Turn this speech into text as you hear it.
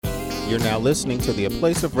You're now listening to the A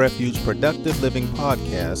Place of Refuge Productive Living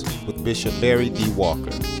podcast with Bishop Barry D.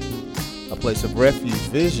 Walker. A Place of Refuge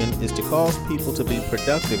vision is to cause people to be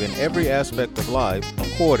productive in every aspect of life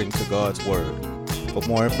according to God's Word. For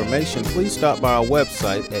more information, please stop by our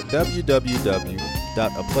website at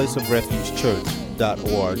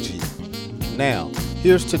www.aplaceofrefugechurch.org. Now,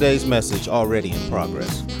 here's today's message already in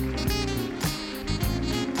progress.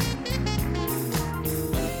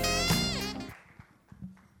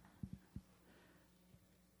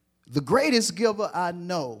 The greatest giver I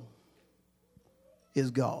know is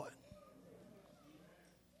God.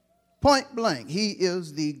 Point blank, He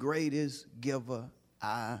is the greatest giver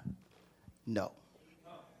I know.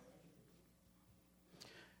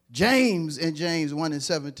 James in James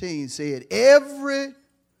 1:17 said, every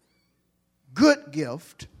good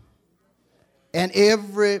gift and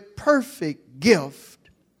every perfect gift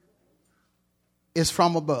is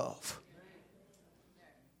from above.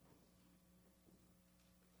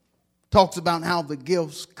 Talks about how the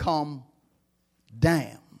gifts come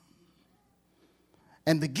down.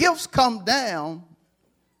 And the gifts come down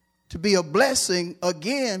to be a blessing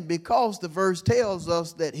again because the verse tells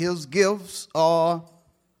us that His gifts are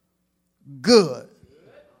good,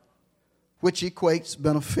 which equates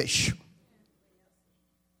beneficial.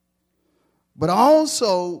 But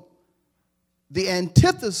also the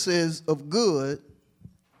antithesis of good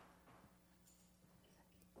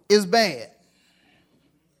is bad.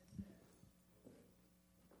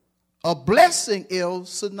 A blessing is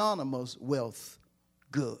synonymous with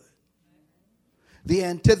good. The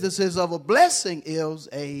antithesis of a blessing is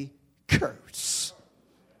a curse.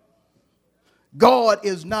 God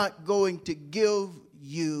is not going to give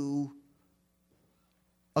you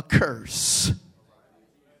a curse.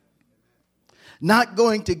 Not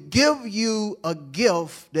going to give you a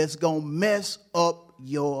gift that's going to mess up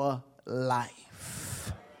your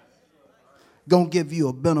life. Going to give you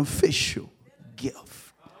a beneficial gift.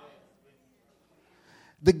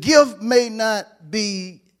 The gift may not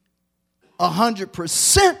be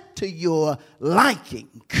 100% to your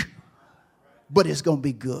liking, but it's going to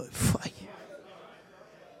be good for you.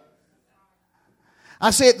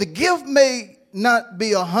 I said the gift may not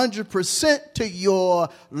be 100% to your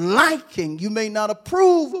liking. You may not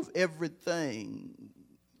approve of everything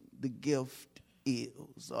the gift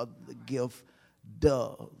is or the gift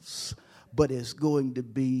does, but it's going to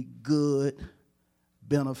be good,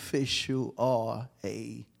 beneficial, or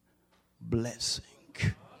a blessing.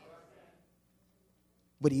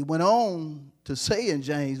 But he went on to say in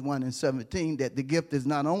James 1:17 that the gift is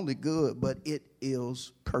not only good, but it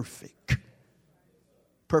is perfect.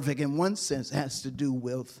 Perfect in one sense has to do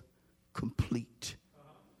with complete.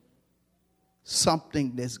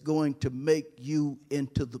 Something that's going to make you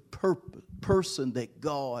into the person that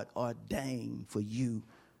God ordained for you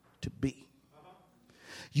to be.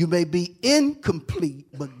 You may be incomplete,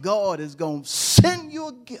 but God is going to send you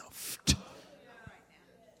a gift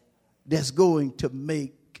that's going to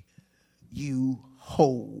make you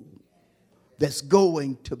whole, that's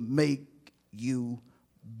going to make you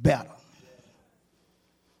better.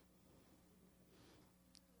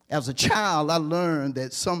 As a child, I learned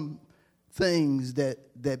that some things that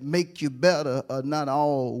make you better are not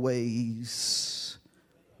always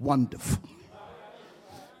wonderful.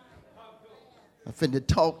 I'm finna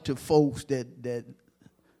talk to folks that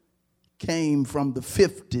came from the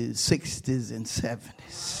 50s, 60s, and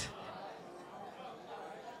 70s.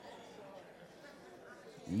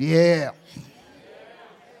 Yeah.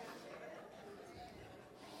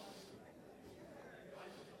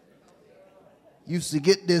 Used to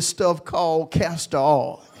get this stuff called castor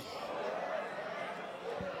oil.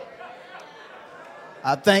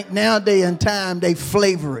 I think nowadays in time they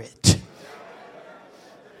flavor it.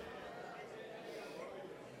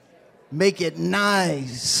 Make it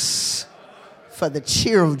nice for the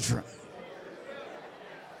children.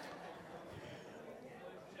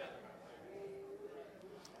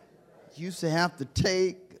 Used to have to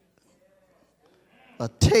take a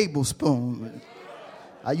tablespoon.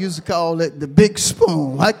 I used to call it the big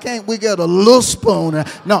spoon. Why can't we get a little spoon?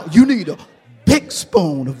 No, you need a big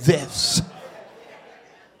spoon of this.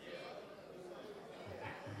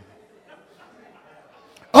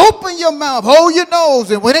 Open your mouth, hold your nose,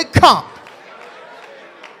 and when it comes,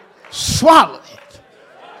 swallow it.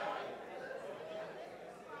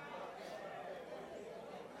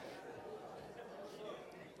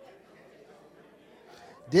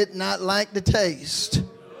 Did not like the taste.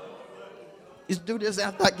 Just do this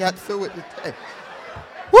after I got through with the taste.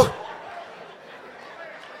 Woo.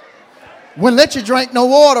 Wouldn't let you drink no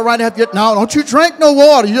water right after. No, don't you drink no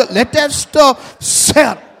water. You let that stuff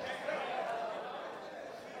settle.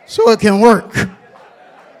 so it can work.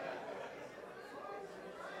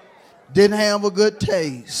 Didn't have a good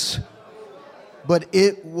taste, but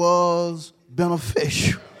it was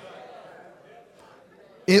beneficial.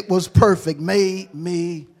 It was perfect, made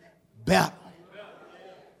me better.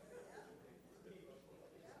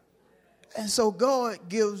 And so God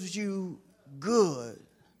gives you good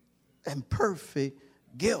and perfect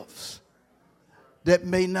gifts that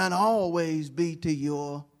may not always be to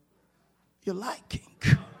your liking.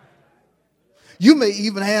 You may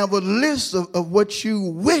even have a list of what you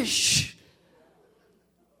wish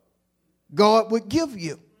God would give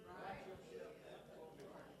you.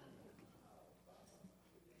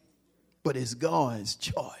 But it's God's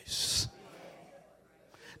choice.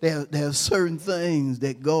 There are certain things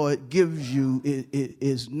that God gives you. It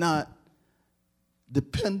is not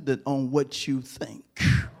dependent on what you think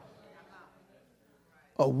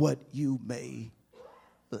or what you may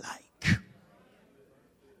like.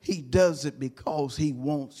 He does it because he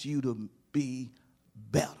wants you to be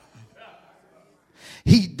better.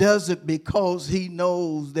 He does it because he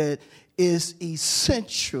knows that it's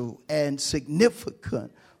essential and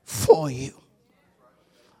significant for you.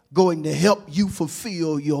 Going to help you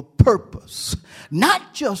fulfill your purpose,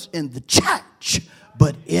 not just in the church,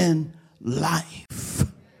 but in life.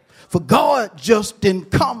 For God just didn't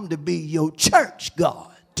come to be your church God.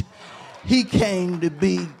 He came to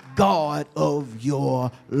be God of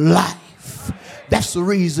your life. That's the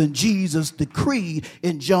reason Jesus decreed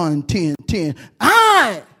in John 10:10,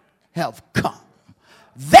 I have come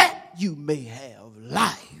that you may have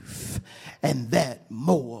life, and that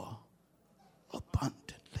more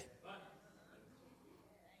abundantly.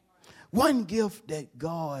 One gift that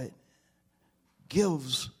God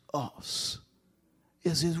gives us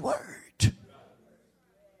is his word.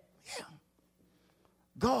 Yeah.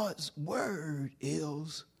 God's word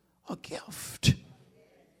is a gift.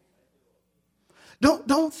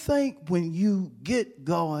 Don't think when you get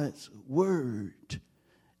God's word,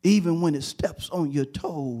 even when it steps on your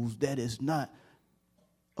toes, that it's not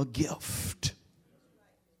a gift.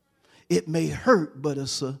 It may hurt, but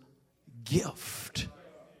it's a gift.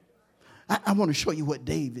 I want to show you what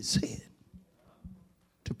David said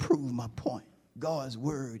to prove my point. God's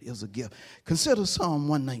word is a gift. Consider Psalm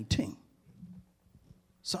 119.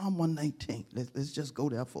 Psalm 119. Let's just go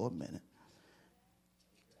there for a minute.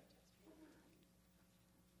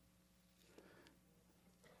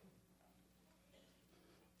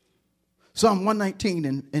 Psalm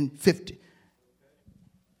 119 and 50.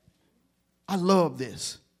 I love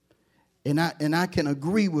this. And I can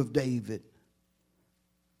agree with David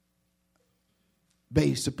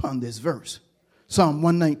based upon this verse. Psalm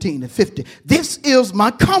 119 and 50. This is my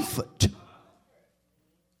comfort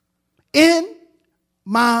in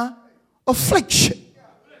my affliction.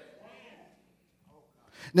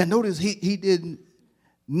 Now notice he didn't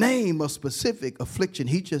name a specific affliction.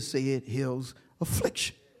 He just said his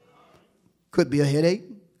affliction. Could be a headache,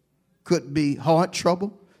 could be heart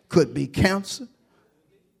trouble, could be cancer,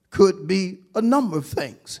 could be a number of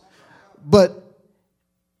things. But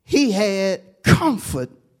he had comfort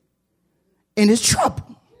in his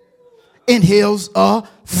trouble, in his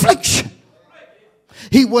affliction.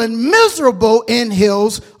 He wasn't miserable in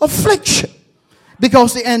his affliction,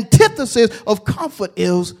 because the antithesis of comfort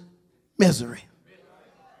is misery.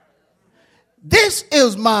 This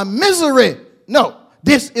is my misery. No.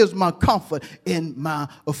 This is my comfort in my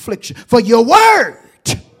affliction. For your word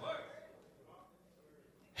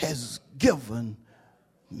has given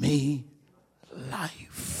me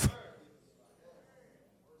life.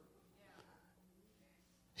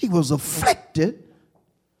 He was afflicted,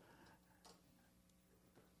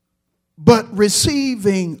 but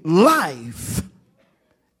receiving life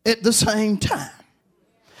at the same time.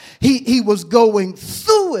 He was going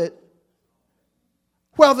through it,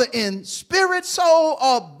 whether in spirit, soul,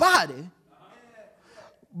 or body,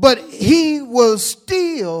 but he was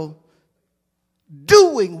still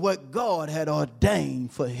doing what God had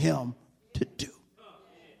ordained for him to do,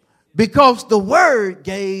 because the word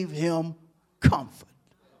gave him comfort.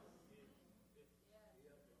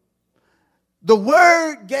 The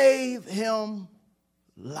word gave him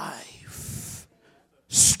life,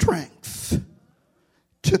 strength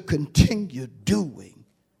to continue doing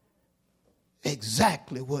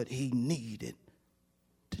exactly what he needed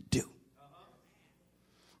to do.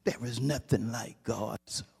 There is nothing like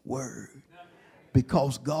God's word,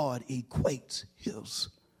 because God equates his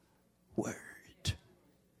word.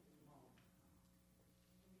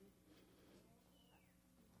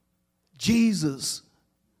 Jesus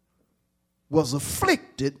was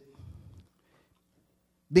afflicted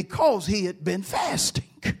because he had been fasting.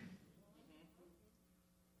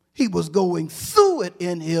 he was going through it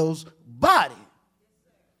in his body.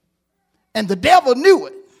 And the devil knew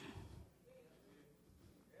it.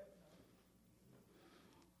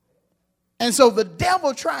 And so the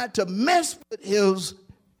devil tried to mess with his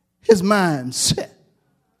mindset.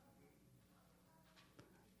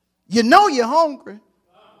 You know you're hungry.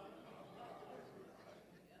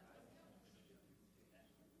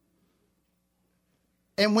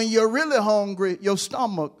 And when you're really hungry, your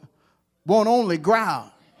stomach won't only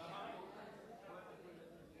growl.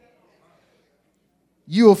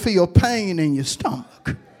 You'll feel pain in your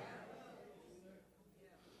stomach.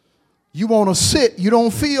 You want to sit. You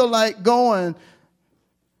don't feel like going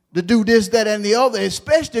to do this, that, and the other,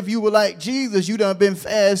 especially if you were like Jesus, you done been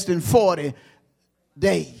fasting 40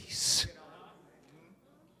 days.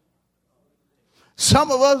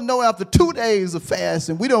 Some of us know after 2 days of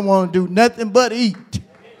fasting, we don't want to do nothing but eat.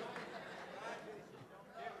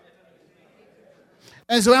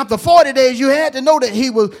 And so after 40 days, you had to know that he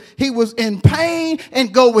was in pain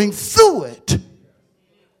and going through it.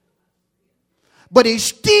 But he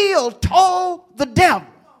still told the devil,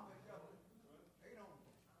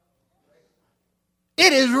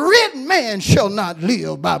 it is written, man shall not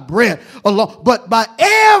live by bread alone, but by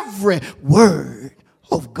every word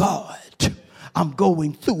of God. I'm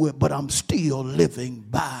going through it, but I'm still living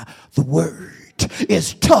by the word.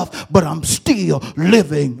 It's tough, but I'm still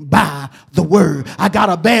living by the word. I got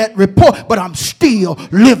a bad report, but I'm still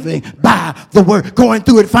living by the word. Going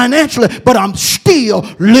through it financially, but I'm still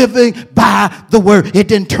living by the word. It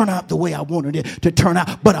didn't turn out the way I wanted it to turn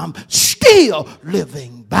out, but I'm still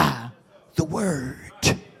living by the word.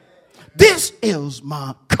 This is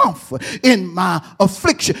my comfort in my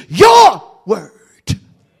affliction. Your word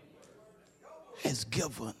has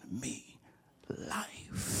given me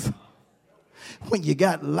life. When you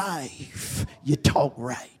got life, you talk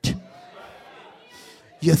right,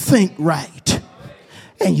 you think right,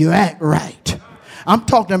 and you act right. I'm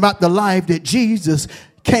talking about the life that Jesus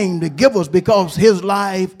came to give us, because his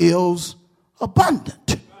life is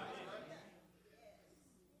abundant.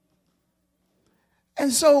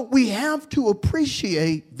 And so we have to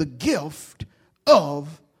appreciate the gift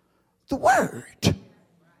of the word.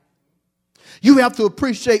 You have to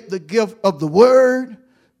appreciate the gift of the word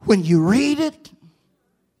when you read it,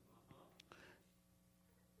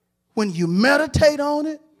 when you meditate on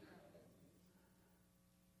it,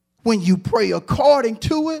 when you pray according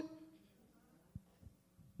to it,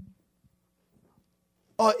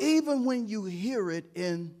 or even when you hear it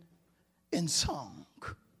in song.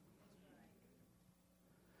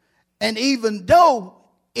 And even though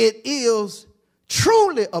it is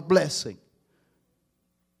truly a blessing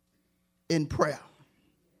in prayer,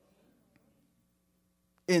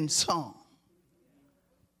 in song,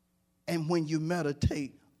 and when you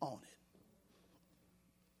meditate on it,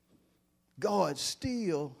 God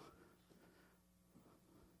still,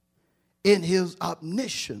 in his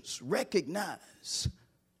omniscience, recognize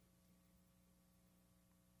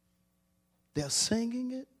they're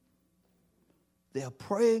singing it, they're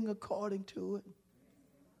praying according to it,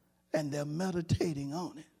 and they're meditating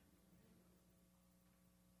on it.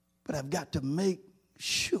 But I've got to make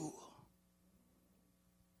sure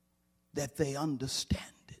that they understand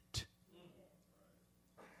it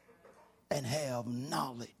and have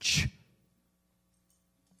knowledge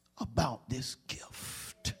about this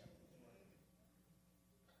gift.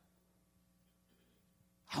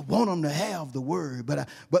 I want them to have the word, but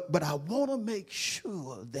I want to make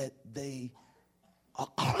sure that they are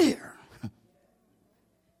clear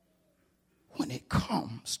when it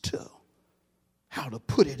comes to how to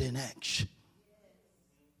put it in action.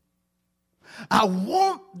 I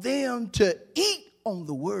want them to eat on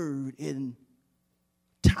the word in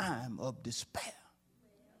time of despair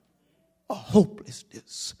or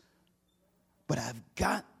hopelessness. But I've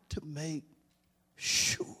got to make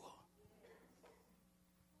sure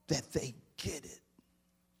that they get it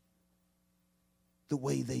the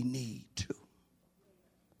way they need to.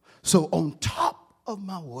 So on top of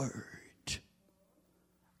my word,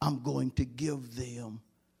 I'm going to give them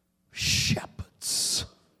shepherds.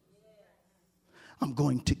 I'm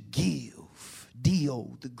going to give,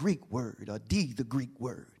 dio, the Greek word, or D, the Greek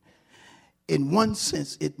word. In one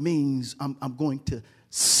sense, it means I'm going to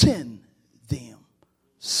send them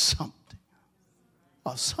something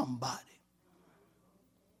or somebody.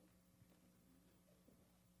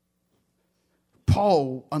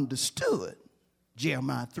 Paul understood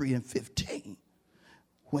Jeremiah 3:15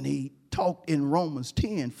 when he talked in Romans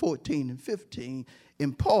 10:14 and 15,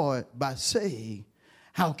 in part by saying,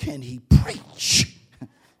 how can he preach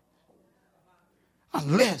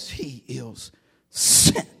unless he is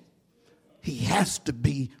sent he has to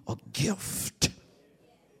be a gift.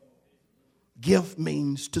 Gift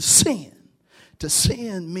means to send. To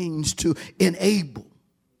send means to enable,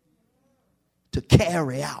 to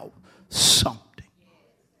carry out something.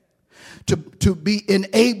 To be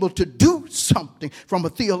enabled to do something from a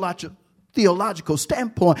theological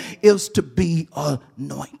standpoint is to be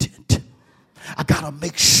anointed. I got to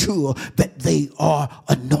make sure that they are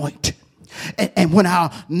anointed. And when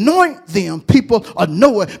I anoint them, people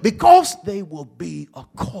know it because they will be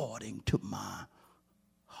according to my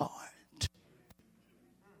heart.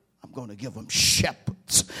 I'm going to give them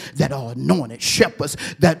shepherds that are anointed, shepherds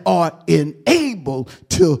that are enabled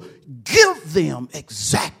to give them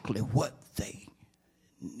exactly what they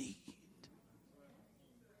need.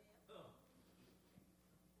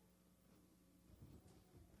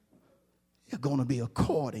 You're going to be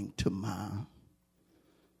according to my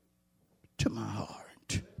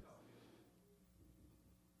heart.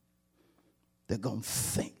 They're going to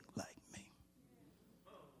think like me,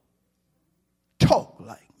 talk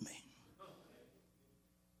like me,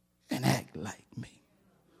 and act like me.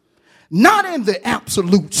 Not in the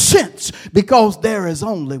absolute sense, because there is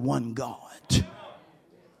only one God.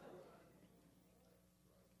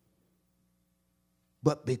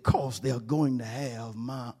 But because they're going to have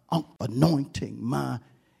my anointing, my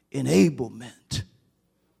enablement,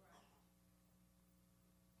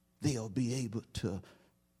 they'll be able to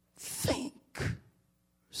think,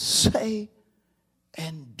 say,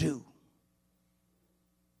 and do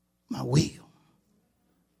my will.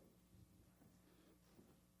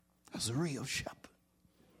 As a real shepherd,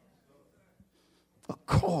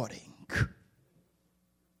 according,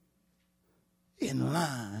 in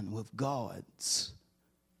line with God's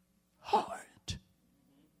heart.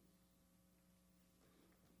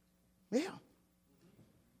 Yeah.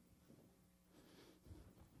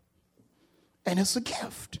 And it's a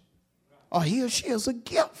gift. Or he or she is a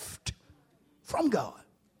gift from God.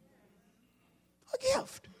 A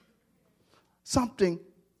gift. Something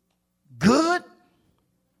good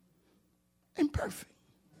and perfect.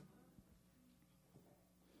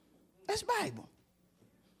 That's Bible.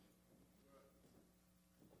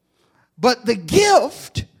 But the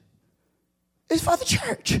gift is for the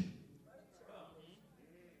church.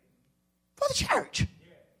 For the church.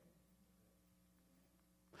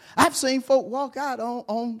 I've seen folk walk out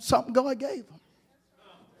on something God gave them.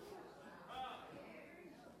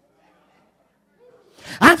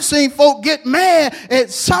 I've seen folk get mad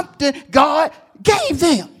at something God gave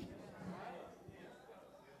them.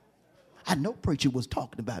 I know preacher was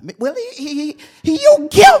talking about me. Well, he your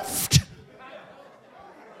gift.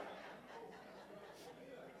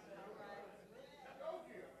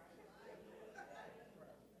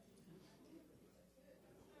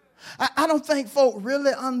 I don't think folk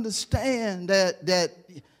really understand that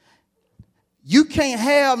you can't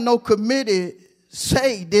have no committee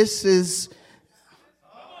say this is,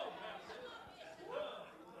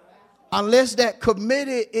 unless that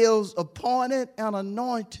committee is appointed and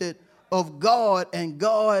anointed of God, and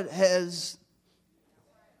God has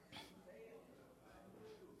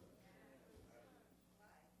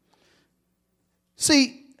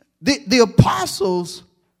see the apostles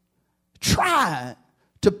tried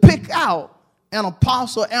to pick out an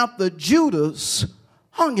apostle after Judas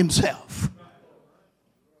hung himself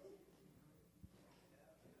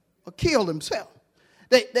or killed himself.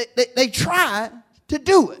 They tried to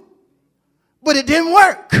do it, but it didn't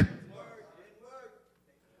work.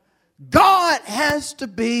 God has to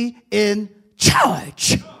be in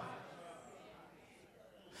charge.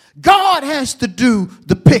 God has to do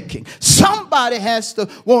the picking. Somebody has to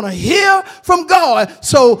want to hear from God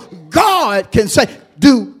so God can say,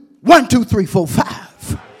 do 1, 2, 3, 4,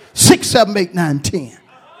 5, 6, 7, 8, 9, 10.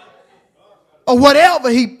 Or whatever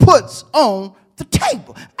he puts on the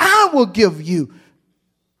table. I will give you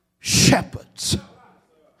shepherds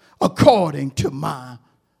according to my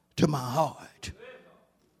heart.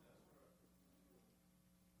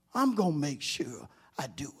 I'm going to make sure I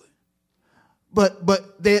do it.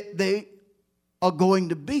 But they are going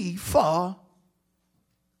to be for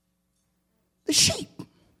the sheep.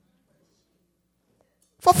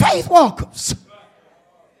 For faith walkers.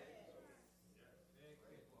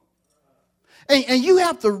 And you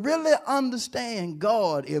have to really understand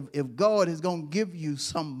God if God is going to give you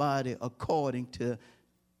somebody according to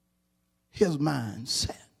his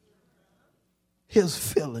mindset, his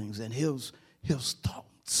feelings, and his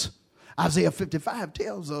thoughts. Isaiah 55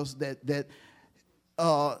 tells us that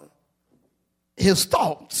his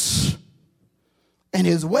thoughts and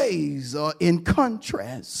his ways are in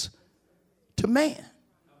contrast to man.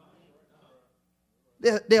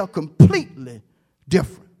 They are completely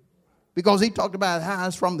different. because he talked about how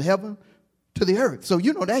it's from the heaven to the earth. So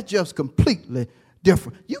you know that's just completely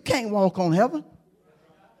different. You can't walk on heaven,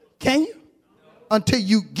 can you? Until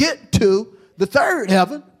you get to the third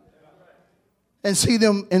heaven and see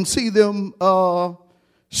them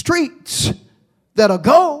streets that are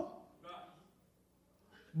gold.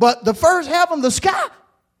 But the first heaven, the sky,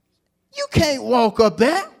 you can't walk up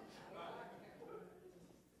there.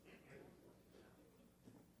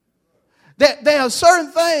 There are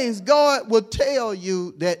certain things God will tell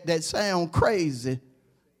you that sound crazy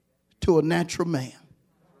to a natural man.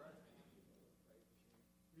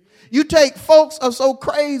 You take folks are so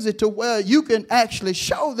crazy to where you can actually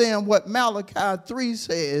show them what Malachi 3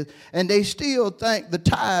 says, and they still think the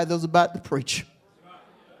tithe is about to preach.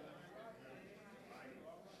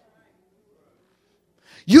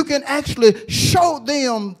 You can actually show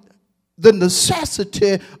them the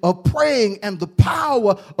necessity of praying and the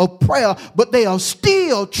power of prayer, but they are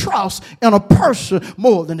still trust in a person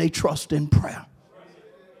more than they trust in prayer.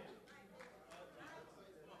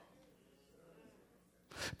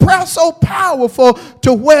 Prayer so powerful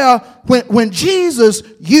to where when Jesus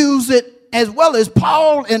used it, as well as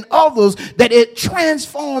Paul and others, that it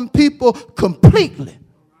transformed people completely.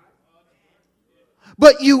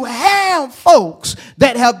 But you have folks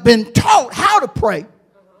that have been taught how to pray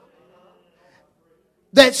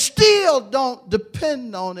that still don't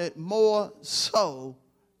depend on it more so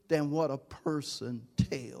than what a person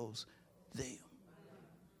tells them.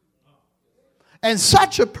 And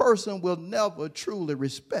such a person will never truly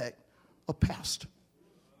respect a pastor.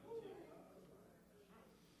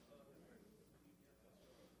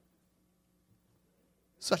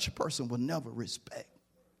 Such a person will never respect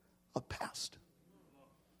a pastor.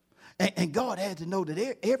 And God had to know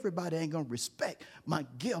that everybody ain't going to respect my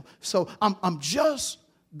gift. So I'm just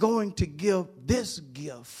going to give this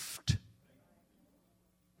gift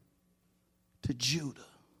to Judah,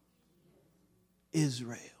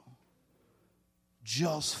 Israel,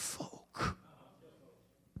 just folk.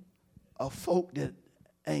 A folk that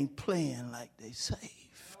ain't playing like they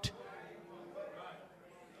saved.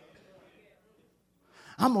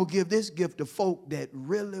 I'm going to give this gift to folk that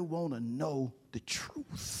really want to know the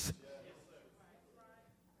truth.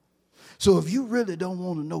 So if you really don't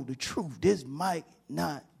want to know the truth, this might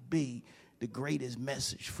not be the greatest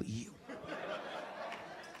message for you.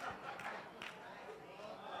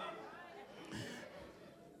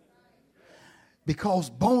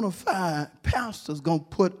 Because bona fide pastors going to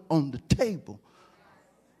put on the table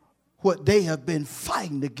what they have been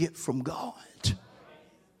fighting to get from God.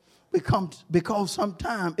 Because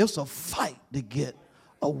sometimes it's a fight to get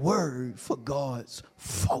a word for God's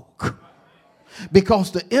folk.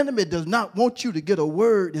 Because the enemy does not want you to get a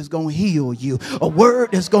word that's going to heal you, a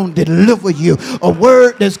word that's going to deliver you, a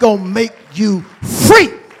word that's going to make you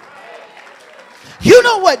free. You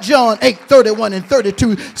know what John 8:31 and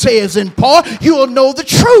 32 says in part? You will know the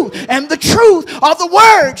truth, and the truth of the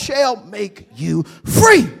word shall make you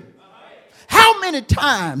free. How many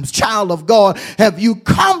times, child of God, have you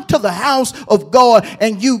come to the house of God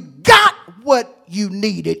and you got what you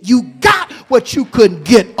needed? You got what you couldn't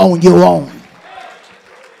get on your own.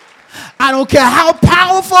 I don't care how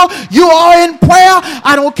powerful you are in prayer.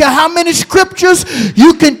 I don't care how many scriptures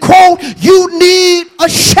you can quote. You need a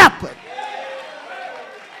shepherd.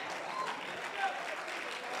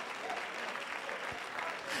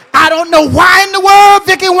 I don't know why in the world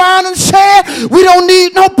Vicki Winans said we don't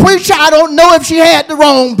need no preacher. I don't know if she had the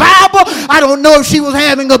wrong Bible. I don't know if she was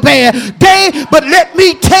having a bad day. But let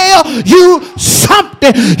me tell you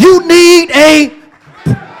something. You need a...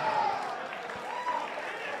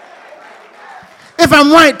 If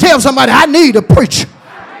I'm right, tell somebody I need a preacher.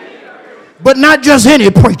 But not just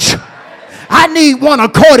any preacher. I need one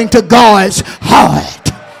according to God's heart.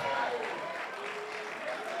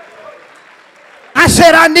 I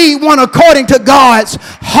said I need one according to God's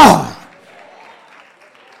heart.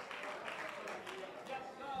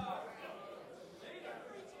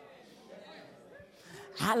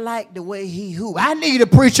 I like the way he who. I need a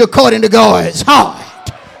preacher according to God's heart.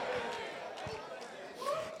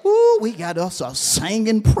 Ooh, we got us a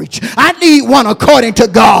singing preacher. I need one according to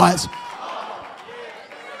God's heart.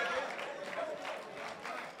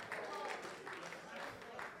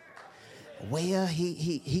 Well,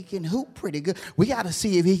 he can hoop pretty good. We got to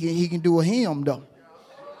see if he can do a hymn though.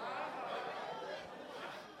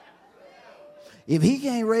 If he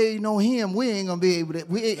can't raise no hymn, we ain't gonna be able to.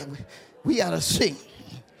 We got to sing.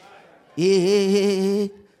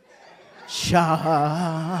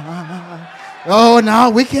 Oh no,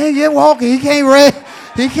 we can't get walking. He can't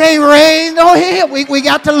raise no hymn. We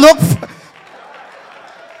got to look for.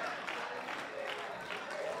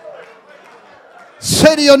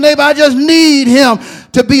 Say to your neighbor, I just need him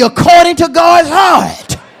to be according to God's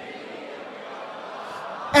heart.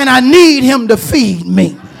 And I need him to feed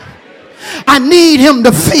me. I need him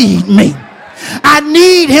to feed me. I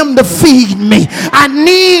need him to feed me. I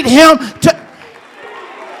need him to.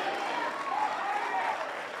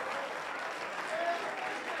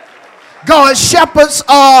 God's shepherds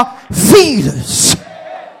are feeders.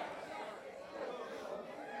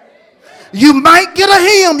 You might get a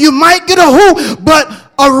hymn, you might get a who,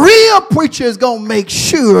 but a real preacher is going to make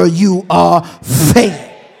sure you are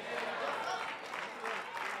fed.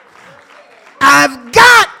 I've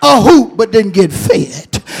got a hoop but didn't get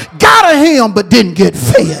fed. Got a hymn but didn't get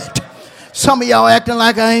fed. Some of y'all acting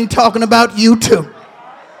like I ain't talking about you too.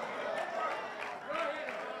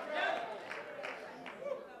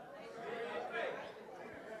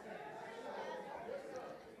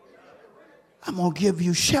 I'm going to give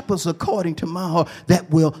you shepherds according to my heart that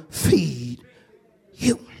will feed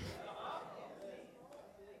you.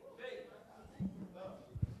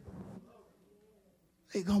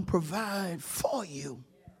 They're going to provide for you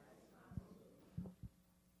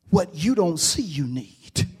what you don't see you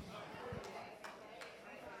need.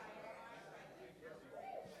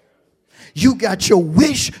 You got your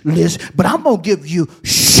wish list, but I'm going to give you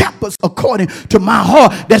shepherds according to my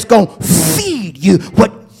heart that's going to feed you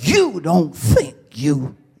what you don't think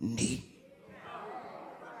you need.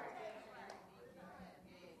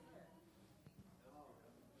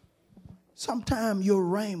 Sometimes your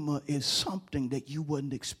rhema is something that you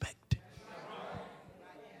wouldn't expect.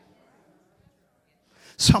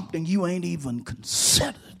 Something you ain't even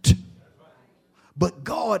considered. But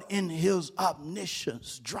God in his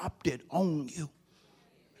omniscience dropped it on you.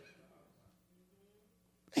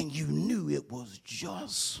 And you knew it was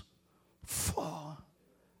just for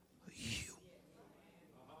you.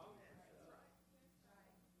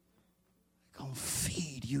 Gonna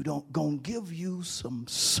feed you, gonna give you some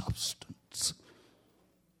substance.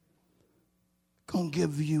 Gonna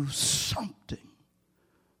give you something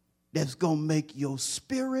that's gonna make your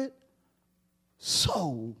spirit,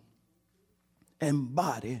 soul, and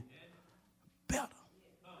body better.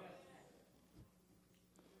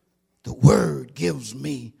 The word gives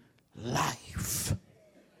me life.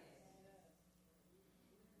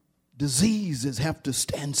 Diseases have to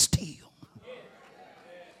stand still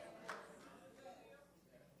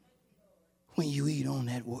when you eat on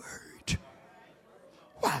that word.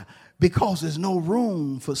 Why? Because there's no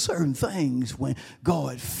room for certain things when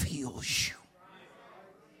God fills you.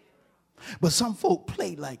 But some folk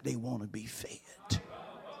play like they want to be fed.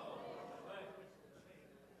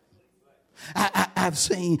 I've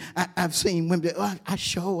seen women that, oh, I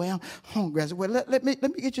sure am hungry. I said, well, let me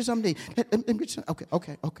get you something to eat. Let me get you some.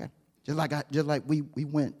 Okay. Just like we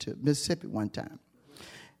went to Mississippi one time.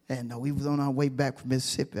 And we was on our way back from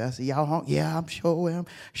Mississippi. I said, y'all hungry? Yeah, I'm sure am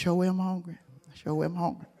hungry. Sure am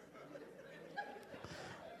hungry.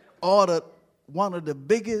 Ordered one of the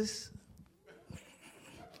biggest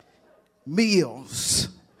meals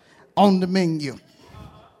on the menu.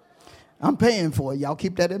 I'm paying for it. Y'all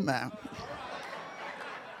keep that in mind.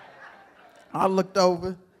 I looked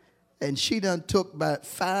over, and she done took about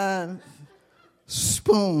 5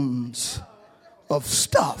 spoons of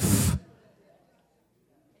stuff.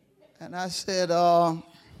 And I said,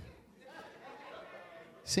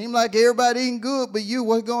 seem like everybody eating good, but you,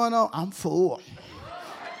 what's going on? I'm full.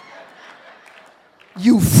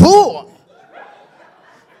 You full?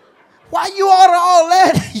 Why you order all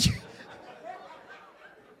that?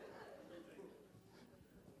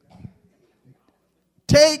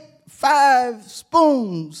 Take 5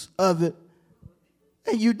 spoons of it,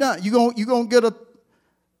 and you're done. You gonna get a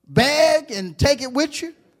bag and take it with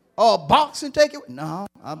you, or a box and take it? No,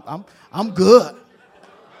 I'm good.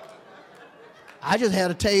 I just had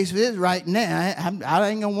a taste of this right now. I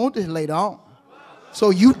ain't gonna want this later on. So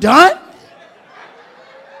you done?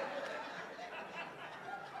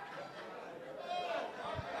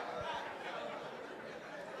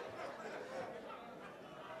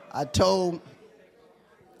 I told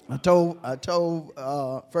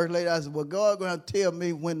First Lady, I said, well, God going to tell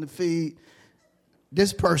me when to feed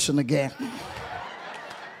this person again.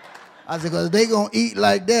 I said, because they going to eat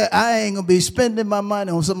like that, I ain't going to be spending my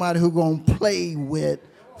money on somebody who going to play with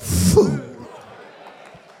food.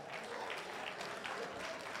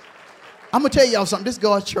 I'm going to tell y'all something. This is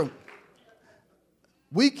God's truth.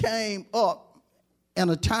 We came up in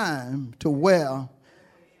a time to where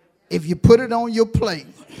if you put it on your plate,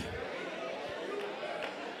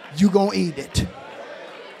 you're going to eat it.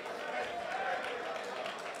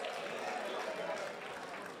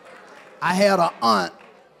 I had an aunt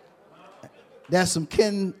that's some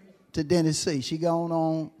kin to Dennis C. She gone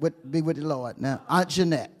on be with the Lord. Now, Aunt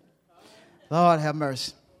Jeanette. Lord have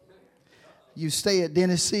mercy. You stay at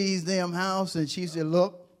Dennis C's damn house, and she said,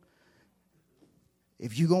 look,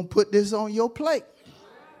 if you're going to put this on your plate,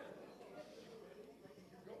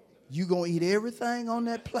 you're going to eat everything on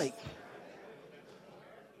that plate.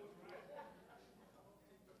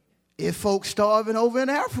 If folks starving over in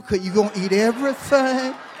Africa, you're going to eat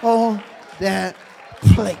everything on that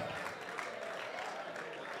plate.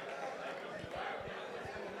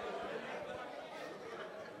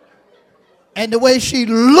 And the way she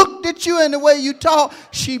looked at you and the way you talked,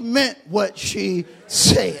 she meant what she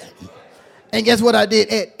said. And guess what I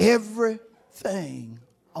did? Ate everything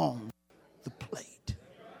on the plate.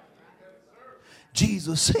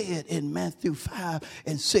 Jesus said in Matthew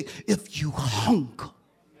 5:6, if you hunger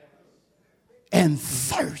and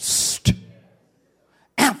thirst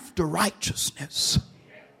after righteousness,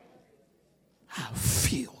 I'll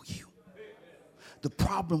fill you. The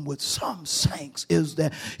problem with some saints is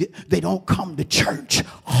that they don't come to church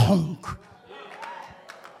hungry.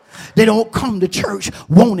 They don't come to church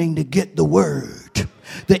wanting to get the word.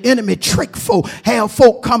 The enemy trick folk, have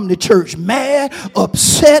folk come to church mad,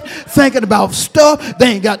 upset, thinking about stuff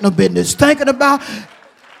they ain't got no business thinking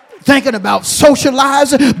about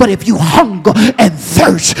socializing. But if you hunger and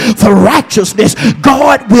thirst for righteousness,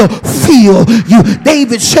 God will fill you.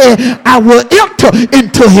 David said, I will enter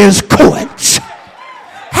into his courts.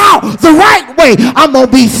 How? The right way. I'm going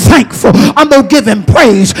to be thankful. I'm going to give him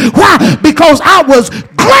praise. Why? Because I was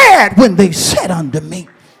glad when they said unto me,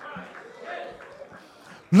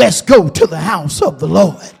 let's go to the house of the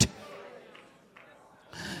Lord.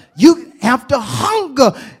 You have to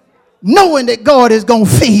hunger knowing that God is going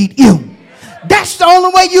to feed you. That's the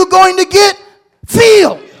only way you're going to get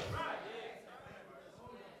filled.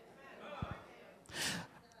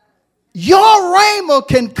 Your rhema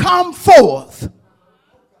can come forth,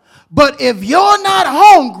 but if you're not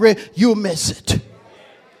hungry, you'll miss it.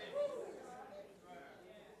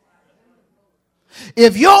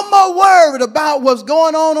 If you're more worried about what's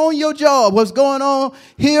going on your job, what's going on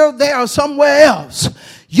here, there, or somewhere else,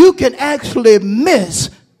 you can actually miss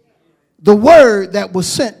the word that was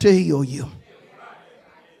sent to heal you.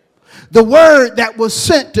 The word that was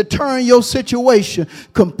sent to turn your situation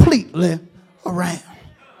completely around.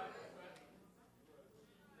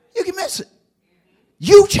 You can miss it.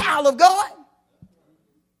 You, child of God,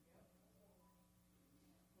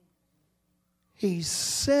 he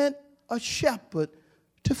sent a shepherd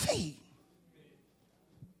to feed.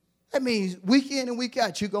 That means week in and week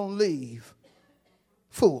out, you're going to leave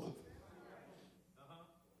full.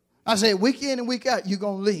 I said week in and week out, you're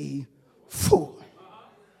going to leave full.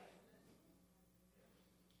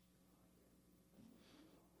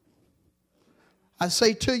 I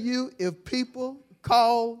say to you, if people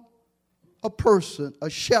call a person a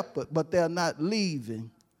shepherd, but they're not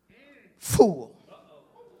leaving full,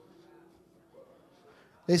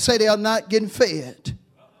 they say they are not getting fed,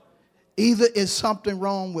 either is something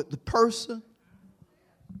wrong with the person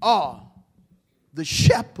or the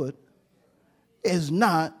shepherd is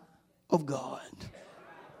not of God.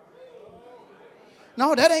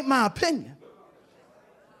 No, that ain't my opinion.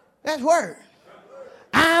 That's word.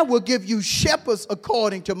 I will give you shepherds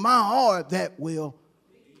according to my heart that will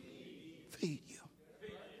feed you.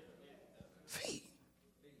 Feed.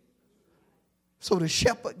 So the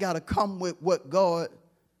shepherd got to come with what God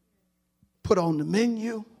put on the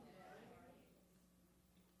menu.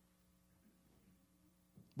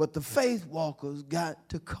 But the faith walkers got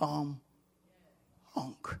to come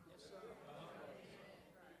hungry.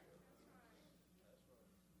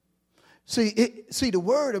 See, the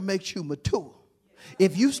word will make you mature.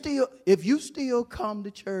 If you still come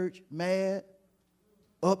to church mad,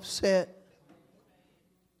 upset,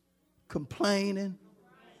 complaining,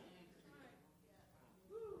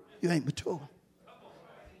 you ain't mature.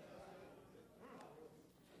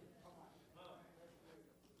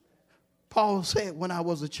 Paul said, when I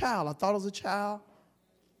was a child, I thought as a child,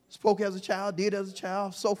 spoke as a child, did as a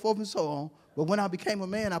child, so forth and so on. But when I became a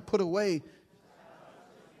man, I put away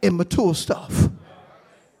immature stuff.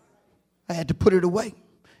 I had to put it away.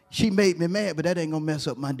 She made me mad, but that ain't going to mess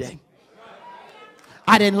up my day.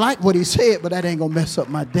 I didn't like what he said, but that ain't going to mess up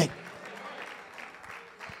my day.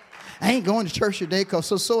 I ain't going to church today because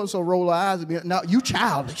so-and-so roll her eyes at me. No, you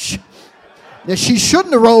childish. That she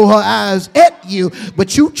shouldn't have rolled her eyes at you,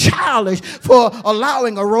 but you childish for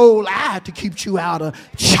allowing a rolled eye to keep you out of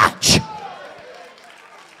church.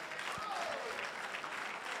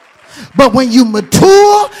 But when you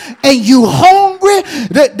mature and you hungry hungry.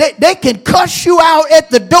 They can cuss you out at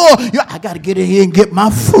the door. I got to get in here and get my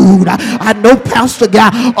food. I know Pastor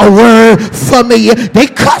got a word for me. They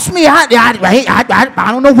cuss me out.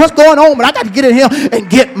 I don't know what's going on, but I got to get in here and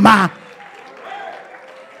get my.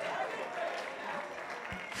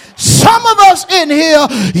 Some of us in here,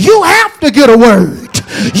 you have to get a word.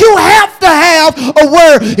 You have to have a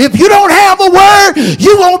word. If you don't have a word,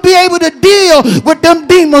 you won't be able to deal with them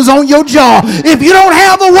demons on your jaw. If you don't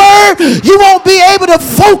have a word, you won't be able to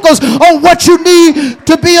focus on what you need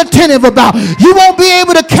to be attentive about. You won't be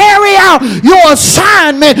able to carry out your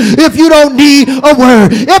assignment if you don't need a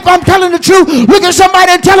word. If I'm telling the truth, look at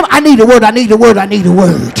somebody and tell them, I need a word, I need a word, I need a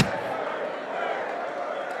word.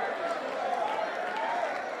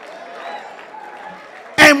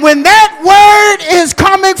 And when that word is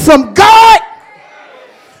coming from God,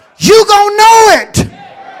 you gonna know it.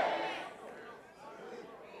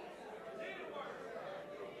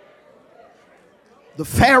 The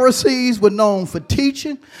Pharisees were known for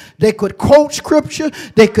teaching. They could quote scripture.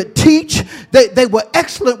 They could teach. They were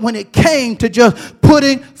excellent when it came to just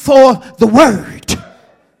putting forth the word.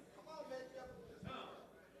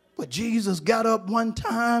 But Jesus got up one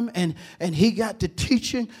time and he got to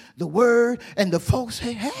teaching the word, and the folks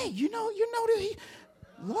said, hey, you know that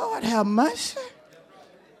Lord have mercy.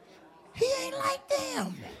 He ain't like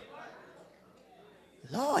them.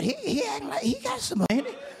 Lord, he ain't like, he got some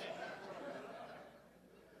money.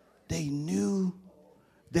 They knew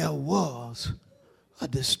there was a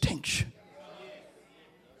distinction.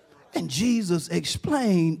 And Jesus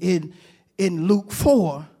explained in Luke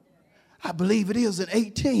 4, I believe it is in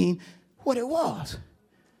 18, what it was.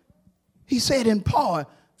 He said in part,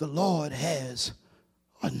 the Lord has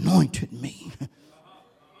anointed me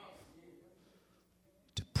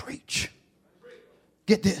to preach.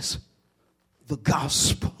 Get this, the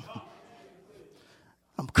gospel.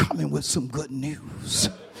 I'm coming with some good news.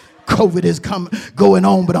 COVID is going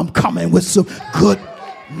on, but I'm coming with some good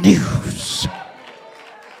news.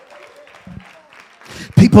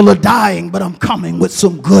 People are dying, but I'm coming with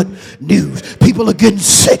some good news. People are getting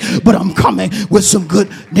sick, but I'm coming with some good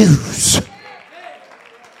news.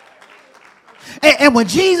 And when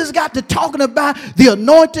Jesus got to talking about the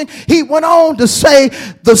anointing, he went on to say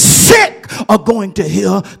the sick are going to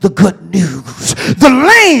hear the good news. The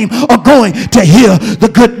lame are going to hear the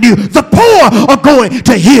good news. The poor are going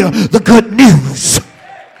to hear the good news.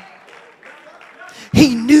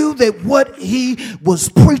 He knew that what he was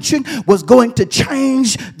preaching was going to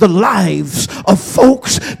change the lives of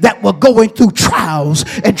folks that were going through trials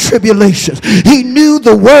and tribulations. He knew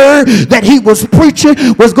the word that he was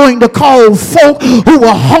preaching was going to cause folk who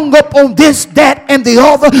were hung up on this, that, and the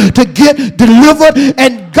other to get delivered.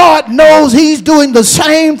 And God knows he's doing the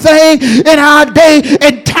same thing in our day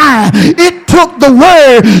and time. It took the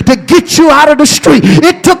word to get you out of the street.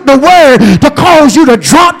 It took the word to cause you to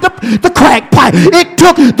drop the crack pipe. It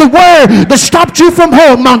took the word to stop you from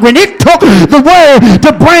whoremongering. It took the word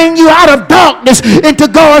to bring you out of darkness into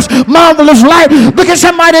God's marvelous light. Look at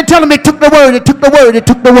somebody and tell them it took the word, it took the word, it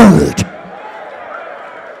took the word.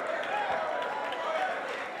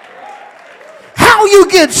 How you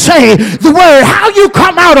get saved, the word. How you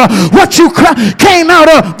come out of what you came out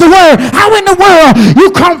of, the word. How in the world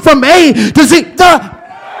you come from A to Z, the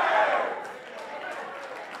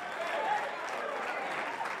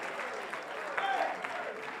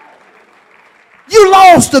you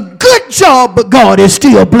lost a good job, but God is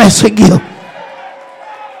still blessing you.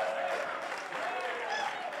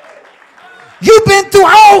 You've been through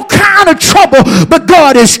all kind of trouble, but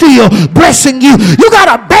God is still blessing you. You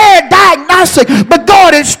got a bad diagnostic, but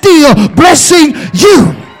God is still blessing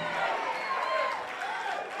you.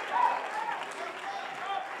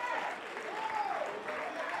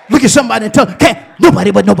 Look at somebody and tell them, can't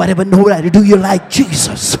nobody do you like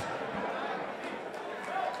Jesus.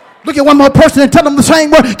 Look at one more person and tell them the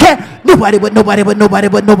same word. Can't nobody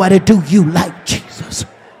do you like Jesus.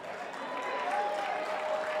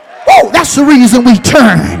 Oh, that's the reason we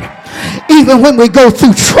turn. Even when we go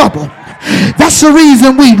through trouble. That's the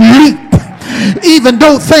reason we leap. Even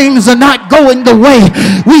though things are not going the way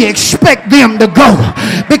we expect them to go.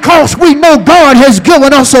 Because we know God has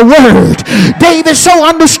given us a word. David so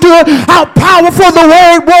understood how powerful the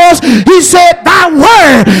word was. He said, thy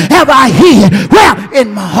word have I hid well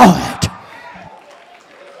in my heart.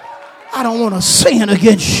 I don't want to sin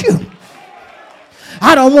against you.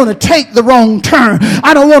 I don't want to take the wrong turn.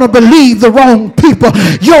 I don't want to believe the wrong people.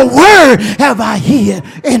 Your word have I hid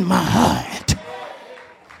in my heart.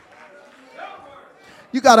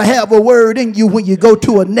 You got to have a word in you when you go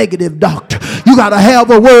to a negative doctor. You got to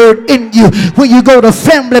have a word in you when you go to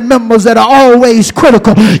family members that are always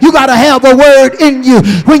critical. You got to have a word in you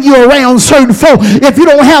when you're around certain folk. If you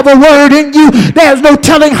don't have a word in you, there's no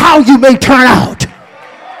telling how you may turn out.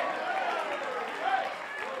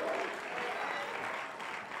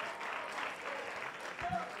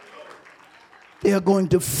 They are going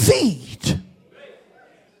to feed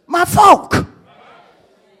my folk.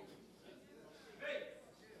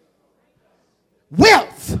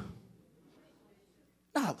 Wealth,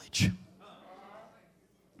 knowledge,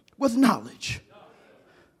 with knowledge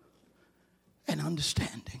and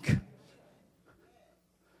understanding.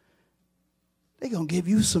 They're going to give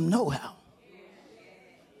you some know-how.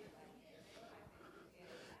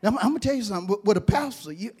 Now, I'm going to tell you something. With a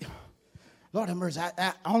pastor, Lord have mercy,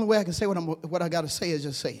 the only way I can say what I got to say is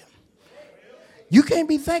just say it. You can't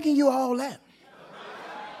be thinking you all that.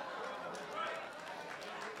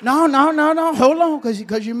 No. Hold on,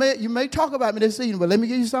 because you may talk about me this evening, but let me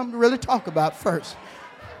give you something to really talk about first.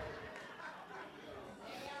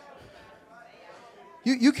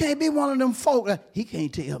 You can't be one of them folk that he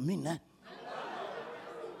can't tell me nothing.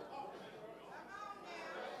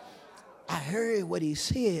 I heard what he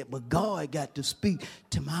said, but God got to speak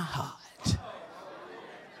to my heart.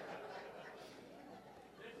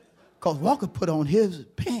 Because Walker put on his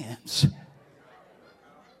pants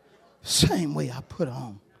same way I put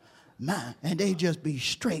on mine, and they just be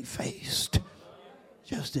straight-faced,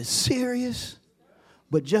 just as serious,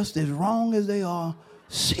 but just as wrong as they are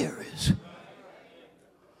serious.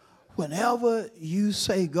 Whenever you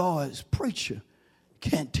say God's preacher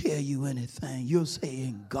can't tell you anything, you're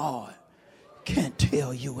saying God can't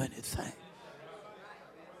tell you anything.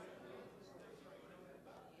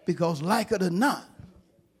 Because like it or not,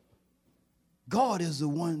 God is the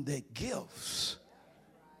one that gives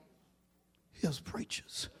his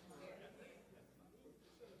preachers.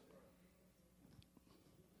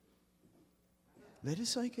 Let it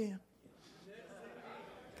sink in.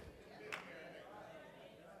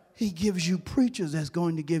 He gives you preachers that's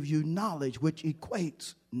going to give you knowledge, which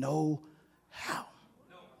equates know-how.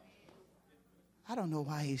 I don't know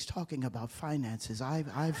why he's talking about finances.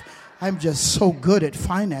 I'm just so good at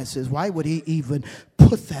finances. Why would he even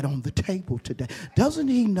put that on the table today? Doesn't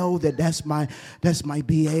he know that that's my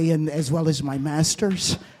BA and as well as my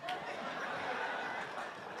master's?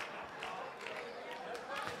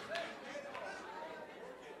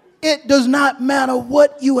 It does not matter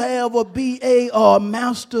what you have a BA or a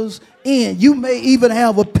master's in. You may even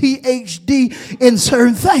have a PhD in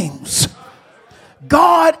certain things.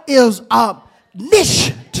 God is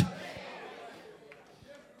omniscient.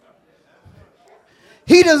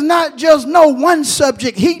 He does not just know one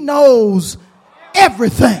subject. He knows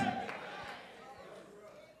everything.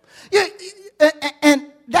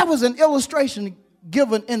 And that was an illustration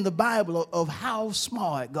given in the Bible of how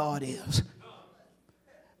smart God is.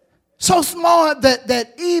 So smart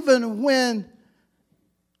that even when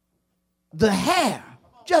the hair,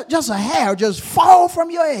 just a hair, just fall from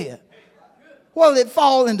your head, whether it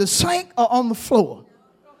fall in the sink or on the floor,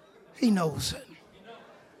 he knows it.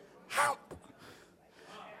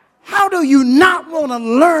 How do you not want to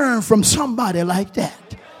learn from somebody like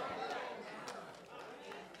that?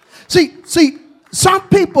 See, some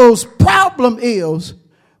people's problem is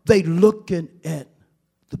they looking at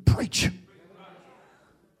the preacher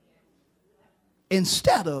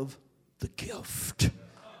instead of the gift.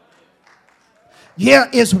 Yeah,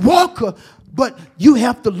 it's Walker, but you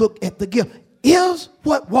have to look at the gift. Is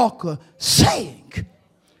what Walker saying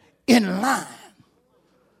in line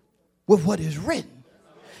with what is written?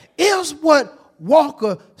 Is what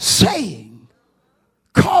Walker saying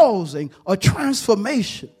causing a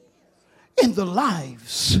transformation in the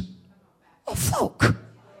lives of folk?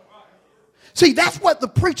 See, that's what the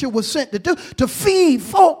preacher was sent to do, to feed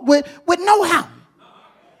folk with know-how.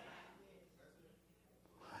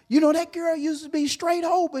 You know, that girl used to be straight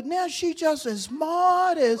hoe, but now she just as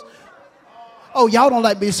smart as... Oh, y'all don't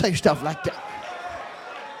like me to say stuff like that.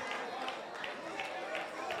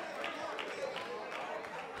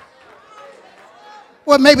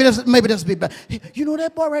 Well, maybe this be bad. You know,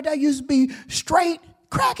 that boy right there used to be straight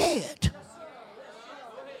crackhead.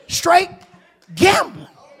 Straight gambler.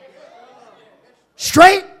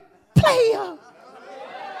 Straight player.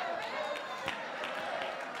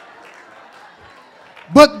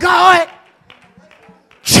 But God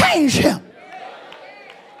changed him.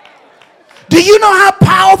 Do you know how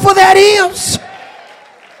powerful that is?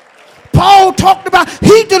 Paul talked about,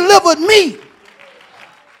 he delivered me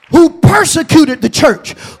who persecuted the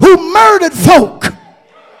church, who murdered folk.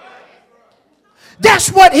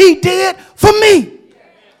 That's what he did for me.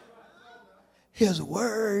 His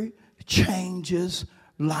word changes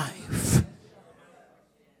life.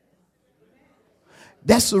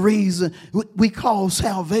 That's the reason we call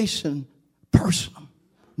salvation personal,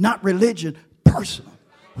 not religion, personal.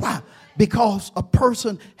 Why? Because a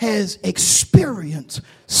person has experienced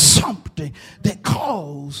something that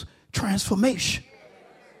caused transformation.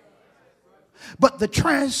 But the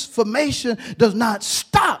transformation does not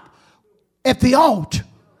stop at the altar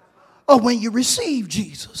or when you receive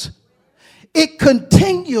Jesus. It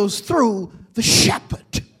continues through the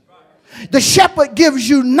shepherd. The shepherd gives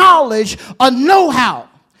you knowledge or know-how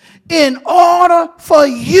in order for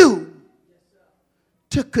you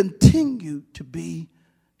to continue to be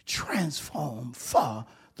transformed for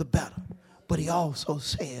the better. But he also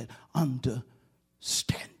said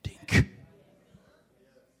understanding.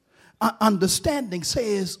 Understanding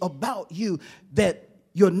says about you that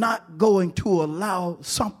you're not going to allow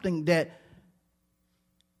something that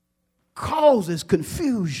causes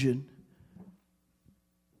confusion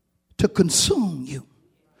to consume you.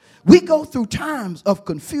 We go through times of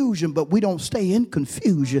confusion, but we don't stay in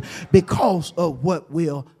confusion because of what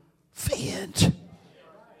we're fed.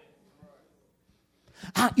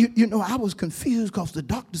 I was confused because the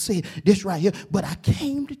doctor said this right here, but I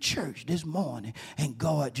came to church this morning and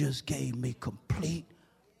God just gave me complete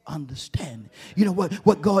understanding. You know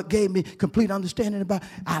what God gave me complete understanding about?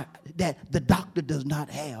 That the doctor does not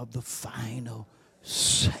have the final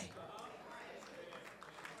say.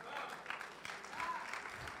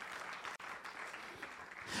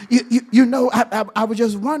 I was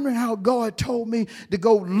just wondering how God told me to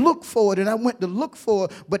go look for it, and I went to look for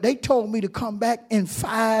it, but they told me to come back in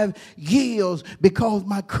 5 years because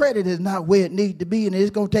my credit is not where it needs to be, and it's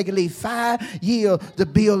going to take at least 5 years to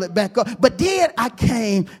build it back up. But then I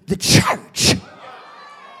came to church,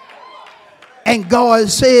 and God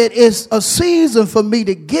said it's a season for me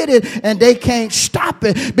to get it, and they can't stop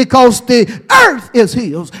it because the earth is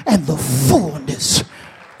His and the fullness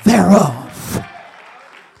thereof.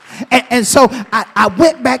 And so I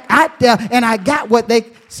went back out there and I got what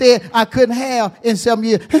they said I couldn't have in 7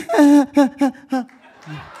 years.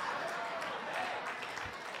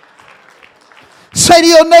 Say to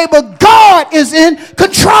your neighbor, God is in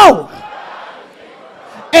control.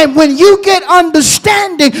 And when you get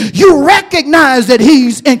understanding, you recognize that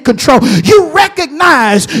He's in control. You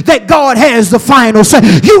recognize that God has the final say.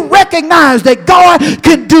 You recognize that God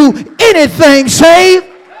can do anything save.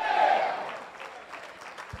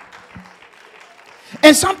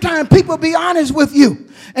 And sometimes people be honest with you.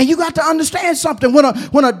 And you got to understand something.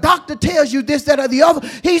 When a doctor tells you this, that, or the other,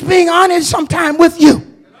 he's being honest sometimes with you.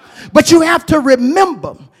 But you have to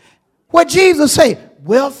remember what Jesus said.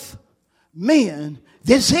 With men,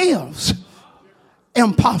 this is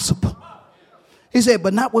impossible. He said,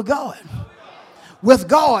 but not with God. With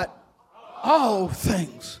God, all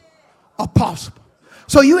things are possible.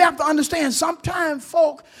 So you have to understand, sometimes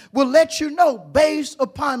folk will let you know based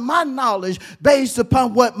upon my knowledge, based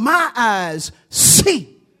upon what my eyes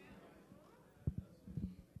see.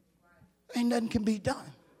 Ain't nothing can be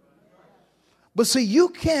done. But see, you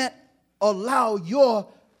can't allow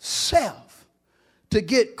yourself to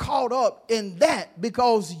get caught up in that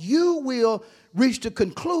because you will reach the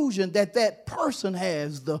conclusion that that person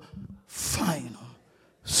has the final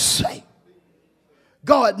say.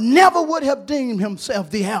 God never would have deemed Himself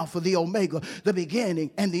the Alpha, the Omega, the beginning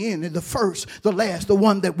and the end, and the first, the last, the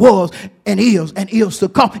one that was and is to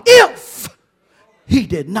come, if He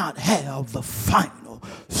did not have the final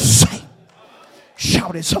say.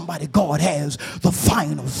 Shout at somebody, God has the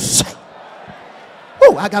final say.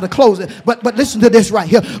 Oh, I got to close it. But listen to this right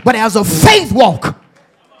here. But as a faith walker,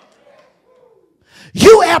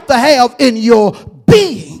 you have to have in your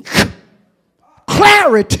being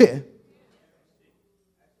clarity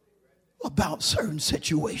about certain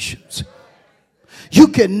situations. You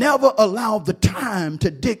can never allow the time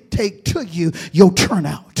to dictate to you your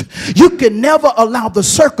turnout. You can never allow the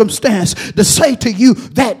circumstance to say to you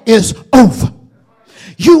that is over.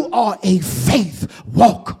 You are a faith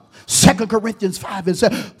walker. 2 Corinthians 5 and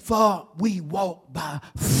 7. For we walk by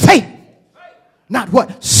faith, not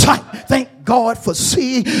what? Sight. Thank God for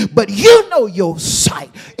seeing, but you know your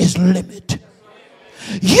sight is limited.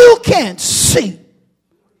 You can't see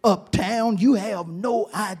uptown. You have no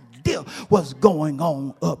idea what's going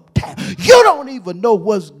on uptown. You don't even know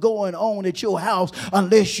what's going on at your house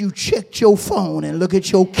unless you check your phone and look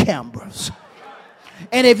at your cameras.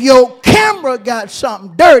 And if your camera got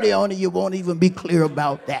something dirty on it, you won't even be clear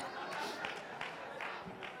about that.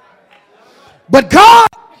 But God,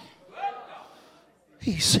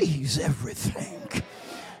 He sees everything.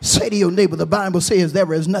 Say to your neighbor, the Bible says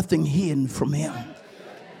there is nothing hidden from Him.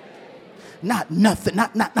 not nothing,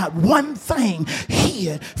 not one thing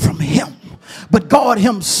hid from him. But God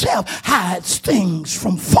himself hides things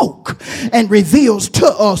from folk and reveals to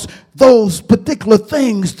us those particular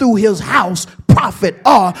things through his house prophet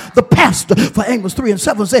or the pastor. For Amos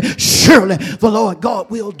 3:7 says, surely the Lord God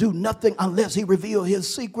will do nothing unless he reveal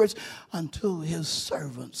his secrets unto his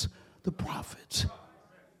servants, the prophets.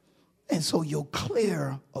 And so you're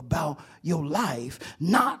clear about your life,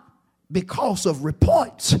 not because of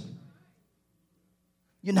reports.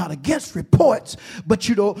 You're not against reports, but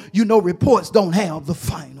you know reports don't have the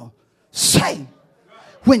final say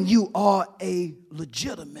when you are a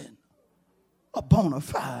legitimate, a bona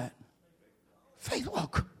fide faith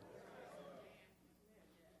walker.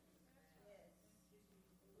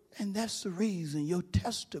 And that's the reason your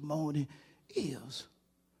testimony is,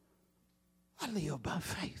 I live by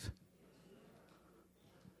faith.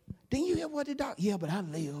 Didn't you hear what the doctor? Yeah, but I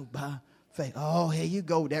live by faith. Oh, here you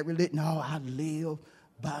go. That religion. No, I live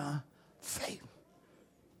by faith.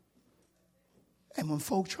 And when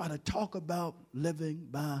folks try to talk about living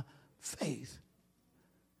by faith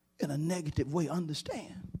in a negative way,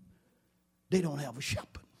 understand they don't have a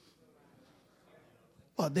shepherd.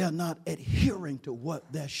 Or they're not adhering to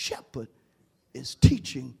what their shepherd is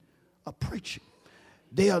teaching or preaching.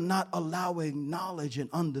 They are not allowing knowledge and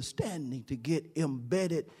understanding to get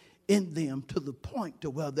embedded in them to the point to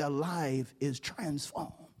where their life is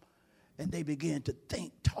transformed. And they begin to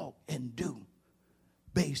think, talk, and do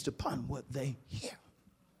based upon what they hear.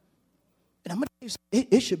 And I'm going to tell you,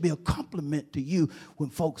 it should be a compliment to you when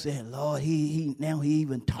folks say, Lord, he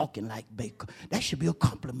even talking like Baker. That should be a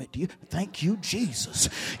compliment to you. Thank you, Jesus.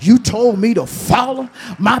 You told me to follow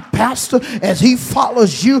my pastor as he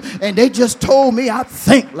follows you, and they just told me I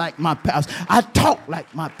think like my pastor. I talk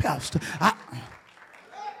like my pastor.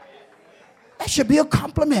 That should be a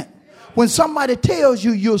compliment. When somebody tells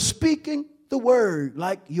you you're speaking the word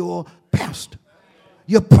like your pastor.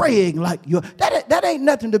 You're praying like that ain't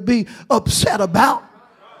nothing to be upset about.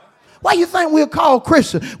 Why you think we're called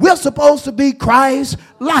Christians? We're supposed to be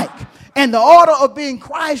Christ-like. And the order of being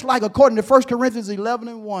Christ-like, according to 1 Corinthians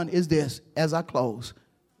 11:1, is this, as I close.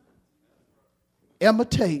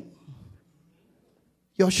 Imitate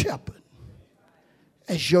your shepherd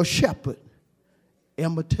as your shepherd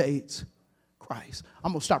imitates Christ.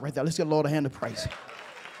 I'm going to stop right there. Let's give the Lord a hand of praise.